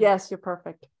 You can hear me? Yes, you're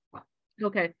perfect.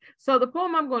 Okay, so the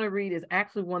poem I'm going to read is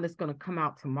actually one that's going to come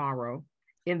out tomorrow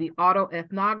in the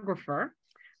Autoethnographer.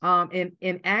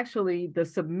 And actually the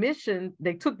submission,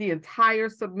 they took the entire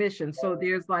submission. So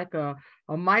there's like a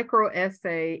micro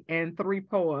essay and 3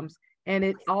 poems, and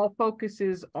it all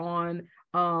focuses on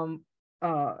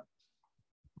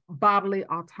bodily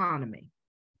autonomy.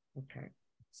 Okay.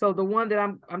 So the one that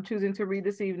I'm choosing to read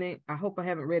this evening, I hope I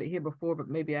haven't read it here before, but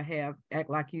maybe I have.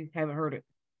 Act like you haven't heard it.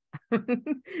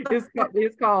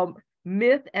 It's called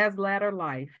Myth as Latter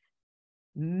Life.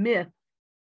 Myth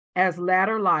as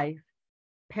Latter Life,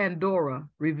 Pandora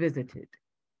Revisited.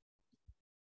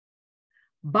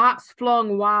 Box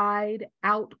flung wide,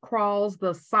 out crawls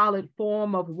the solid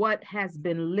form of what has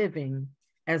been living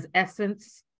as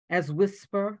essence, as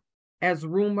whisper, as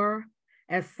rumor,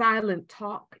 as silent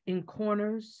talk in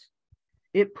corners.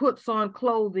 It puts on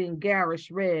clothing garish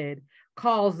red,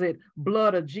 calls it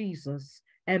blood of Jesus,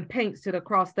 and paints it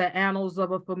across the annals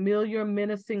of a familiar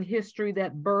menacing history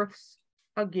that births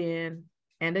again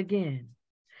and again.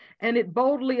 And it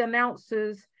boldly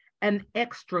announces an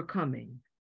extra coming.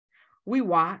 We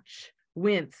watch,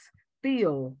 wince,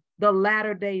 feel the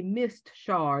latter-day mist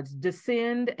shards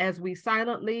descend as we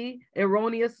silently,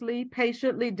 erroneously,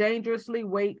 patiently, dangerously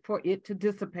wait for it to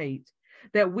dissipate,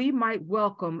 that we might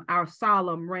welcome our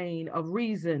solemn reign of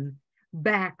reason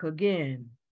back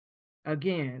again.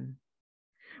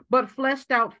 But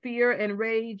fleshed out fear and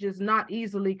rage is not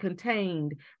easily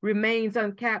contained, remains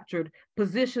uncaptured,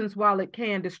 positions while it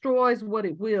can, destroys what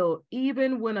it will.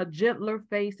 Even when a gentler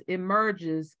face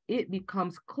emerges, it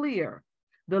becomes clear.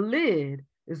 The lid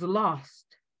is lost.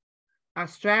 Our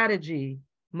strategy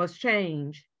must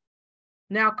change.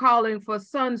 Now calling for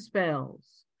sun spells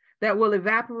that will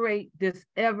evaporate this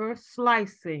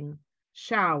ever-slicing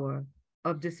shower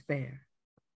of despair.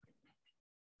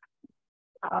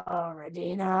 Oh,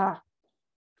 Regina,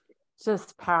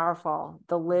 just powerful.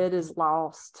 The lid is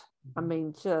lost. I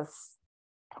mean, just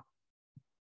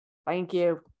thank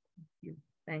you.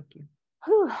 Thank you.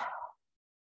 Whew.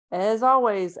 As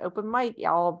always, open mic,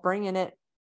 y'all bringing it.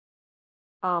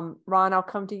 Ron, I'll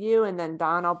come to you, and then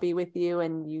Don, I'll be with you,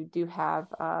 and you do have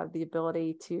the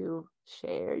ability to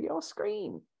share your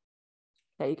screen.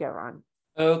 There you go, Ron.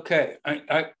 Okay,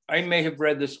 I may have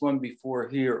read this one before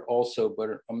here also, but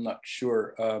I'm not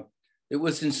sure. It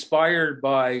was inspired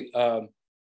by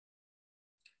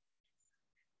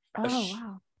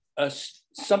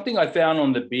something I found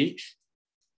on the beach,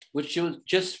 which was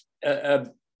just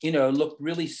looked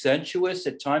really sensuous.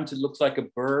 At times it looks like a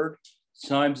bird,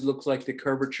 times it looks like the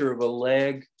curvature of a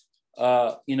leg,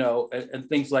 and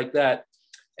things like that.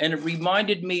 And it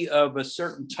reminded me of a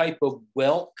certain type of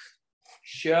whelk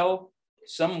shell.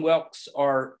 Some whelks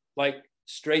are like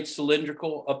straight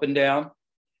cylindrical up and down,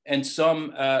 and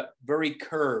some very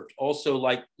curved, also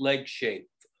like leg shape,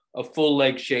 a full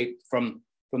leg shape from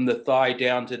the thigh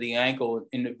down to the ankle,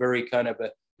 in a very kind of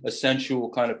a sensual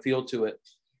kind of feel to it.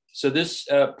 So this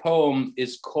poem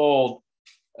is called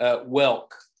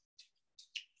Whelk.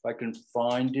 If I can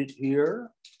find it here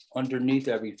underneath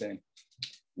everything.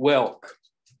 Whelk.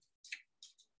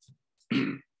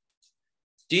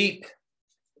 Deep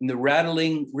in the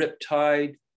rattling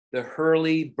riptide, the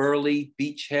hurly-burly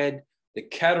beachhead, the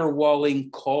caterwauling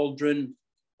cauldron,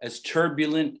 as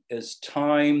turbulent as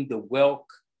time, the whelk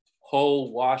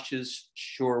hull washes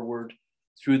shoreward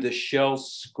through the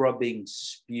shell-scrubbing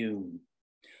spume,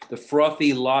 the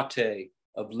frothy latte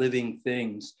of living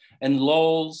things, and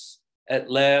lulls at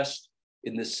last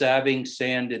in the saving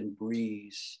sand and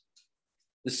breeze.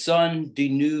 The sun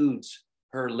denudes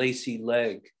her lacy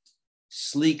leg,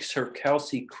 sleeks her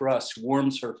calcy crust,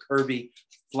 warms her curvy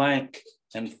flank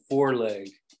and foreleg.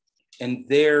 And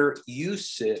there you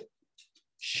sit,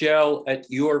 shell at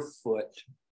your foot,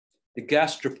 the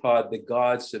gastropod the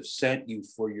gods have sent you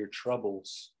for your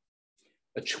troubles.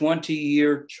 A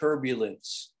 20-year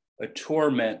turbulence, a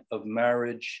torment of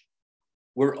marriage,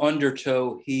 where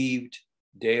undertow heaved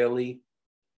daily.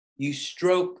 You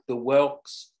stroke the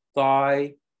whelk's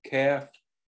thigh, calf,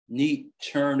 neat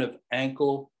turn of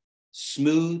ankle,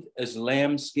 smooth as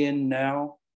lambskin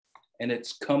now, and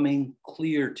it's coming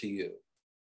clear to you.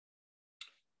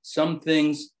 Some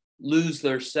things lose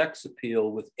their sex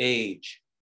appeal with age,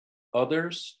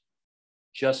 others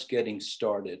just getting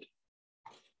started.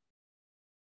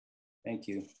 Thank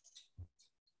you.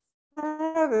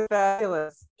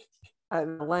 Fabulous.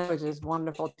 The language is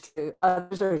wonderful too.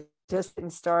 Others are just getting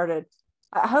started.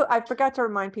 I forgot to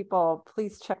remind people,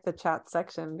 please check the chat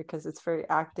section because it's very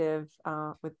active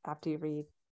after you read.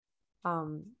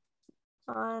 And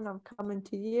I'm coming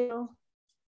to you.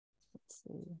 Let's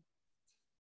see.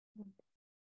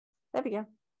 There we go.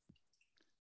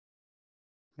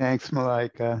 Thanks,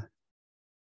 Malika.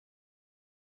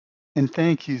 And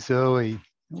thank you, Zoe.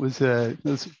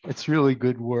 It's really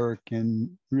good work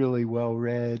and really well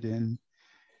read, and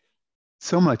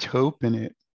so much hope in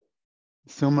it.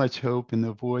 So much hope in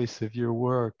the voice of your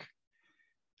work.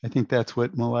 I think that's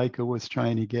what Malika was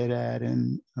trying to get at.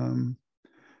 And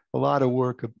a lot of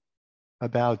work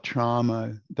about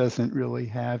trauma doesn't really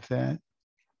have that.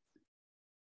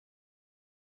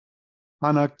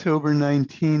 On October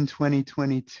 19,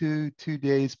 2022, 2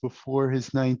 days before his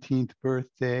 19th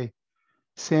birthday,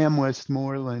 Sam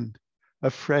Westmoreland, a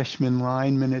freshman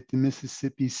lineman at the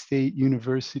Mississippi State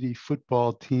University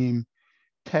football team,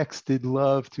 texted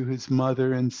love to his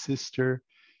mother and sister,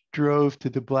 drove to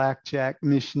the Blackjack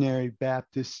Missionary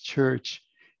Baptist Church,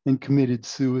 and committed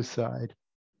suicide.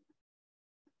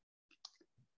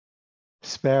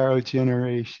 Sparrow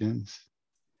generations.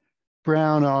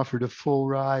 Brown offered a full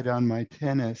ride on my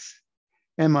tennis,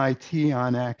 MIT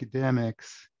on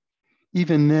academics.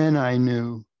 Even then I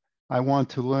knew I want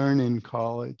to learn in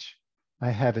college. I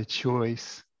have a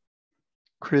choice.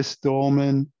 Chris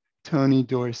Dolman, Tony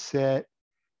Dorsett,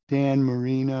 Dan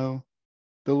Marino,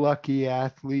 the lucky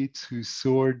athletes who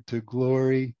soared to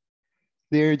glory.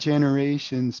 Their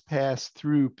generations passed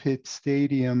through Pitt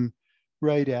Stadium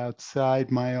right outside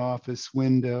my office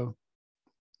window.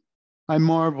 I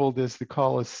marveled as the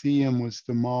Coliseum was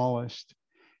demolished,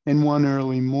 and one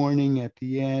early morning at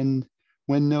the end,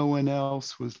 when no one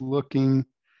else was looking,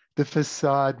 the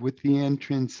facade with the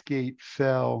entrance gate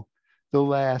fell, the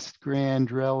last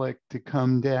grand relic to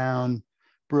come down,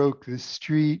 broke the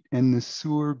street and the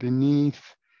sewer beneath,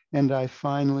 and I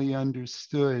finally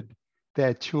understood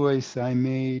that choice I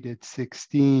made at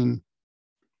 16.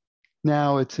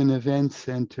 Now it's an event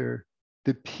center,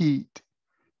 the Pete,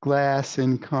 glass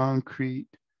and concrete,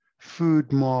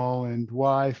 food mall and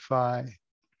Wi-Fi,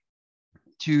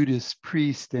 Judas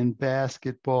Priest and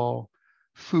basketball,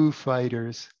 Foo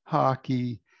Fighters,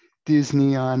 hockey,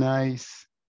 Disney on Ice.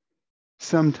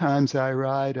 Sometimes I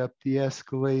ride up the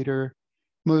escalator,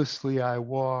 mostly I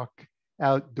walk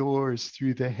outdoors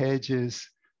through the hedges,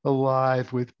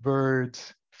 alive with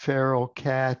birds, feral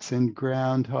cats, and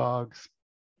groundhogs.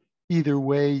 Either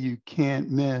way, you can't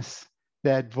miss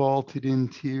that vaulted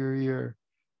interior,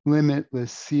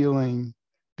 limitless ceiling,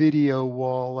 video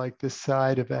wall like the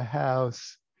side of a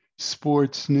house,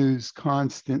 sports news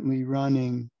constantly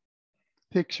running,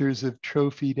 pictures of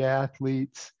trophied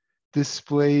athletes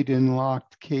displayed in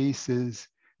locked cases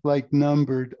like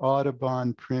numbered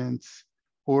Audubon prints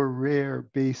or rare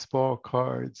baseball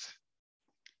cards.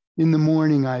 In the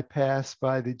morning, I pass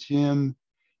by the gym.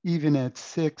 Even at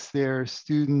 6, there are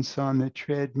students on the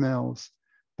treadmills,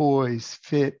 boys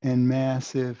fit and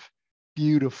massive,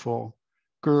 beautiful,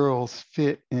 girls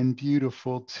fit and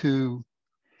beautiful too.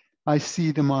 I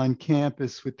see them on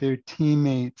campus with their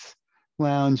teammates,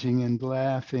 lounging and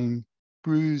laughing,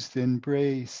 bruised and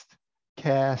braced,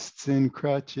 casts and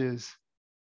crutches.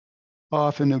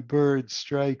 Often a bird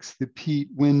strikes the peat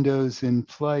windows in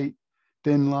flight,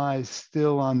 then lies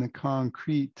still on the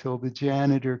concrete till the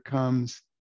janitor comes.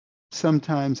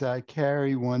 Sometimes I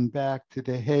carry one back to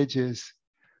the hedges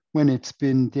when it's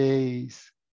been days.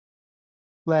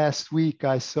 Last week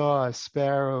I saw a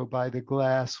sparrow by the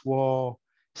glass wall,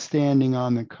 standing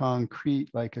on the concrete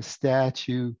like a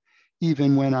statue,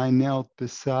 even when I knelt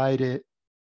beside it.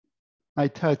 I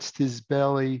touched his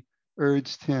belly,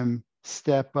 urged him,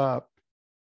 step up.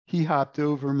 He hopped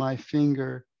over my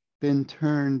finger, then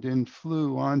turned and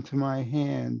flew onto my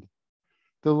hand.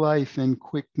 The life and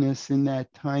quickness in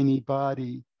that tiny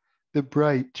body, the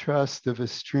bright trust of a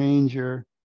stranger.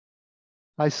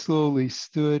 I slowly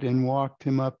stood and walked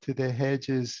him up to the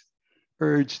hedges,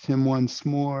 urged him once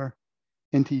more,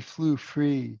 and he flew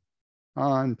free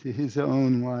on to his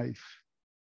own life.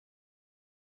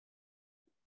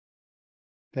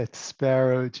 That's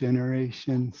Sparrow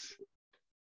Generations.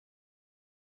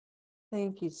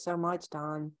 Thank you so much,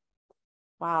 Don.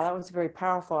 Wow, that was very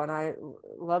powerful. And I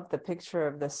love the picture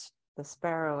of this, the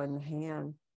sparrow in the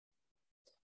hand.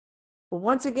 Well,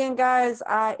 once again, guys,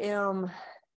 I am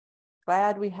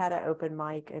glad we had an open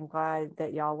mic and glad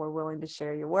that y'all were willing to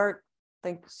share your work.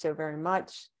 Thank you so very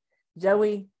much.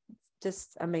 Zoë,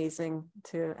 just amazing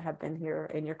to have been here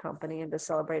in your company and to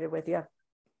celebrate it with you.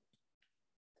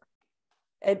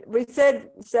 And we said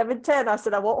 7:10. I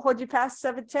said, I won't hold you past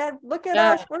 7:10. Look at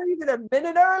us. We're even a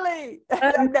minute early.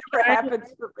 That never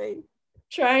happens for me.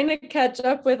 Trying to catch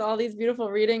up with all these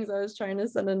beautiful readings. I was trying to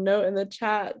send a note in the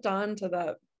chat, Don, to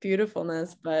that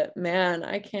beautifulness, but man,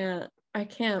 I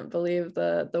can't believe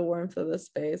the warmth of the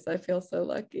space. I feel so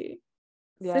lucky.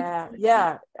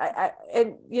 Yeah.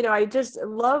 And you know, I just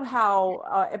love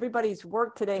how everybody's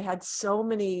work today had so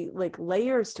many like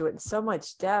layers to it and so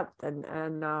much depth, and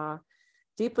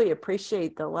deeply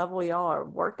appreciate the level y'all are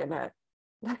working at.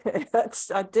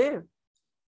 I do.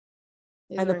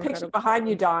 And the picture behind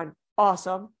you, Don,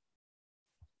 awesome.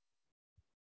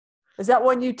 Is that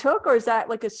one you took, or is that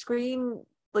like a screen,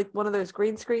 like one of those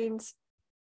green screens?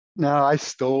 No, I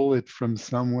stole it from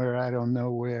somewhere. I don't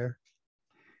know where.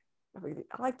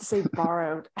 I like to say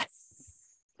borrowed.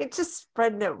 It's just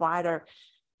spreading it wider.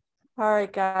 All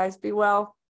right, guys, be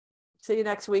well. See you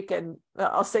next week. And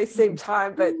I'll say same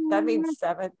time, but that means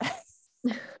 7.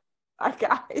 Bye,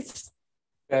 guys.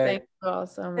 Okay. Thank you all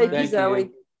so much. Thank you, Thank you. Zoe.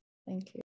 Thank you.